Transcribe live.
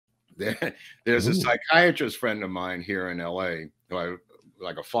There's a Ooh. psychiatrist friend of mine here in LA, who I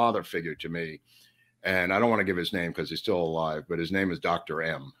like a father figure to me. And I don't want to give his name because he's still alive, but his name is Dr.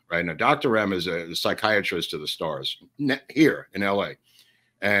 M. Right now, Dr. M is a psychiatrist to the stars here in LA.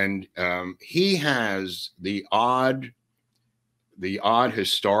 And he has the odd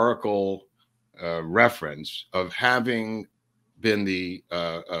historical reference of having been the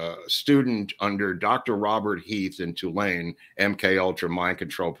student under Dr. Robert Heath in Tulane, MK Ultra mind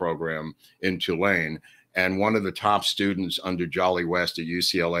control program in Tulane, and one of the top students under Jolly West at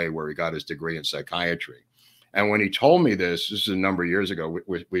UCLA, where he got his degree in psychiatry. And when he told me this is a number of years ago,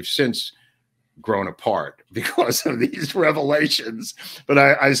 we've since grown apart because of these revelations, but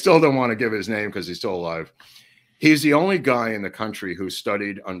I still don't want to give his name because he's still alive. He's the only guy in the country who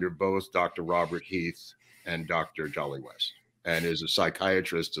studied under both Dr. Robert Heath and Dr. Jolly West, and is a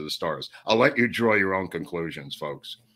psychiatrist to the stars. I'll let you draw your own conclusions, folks.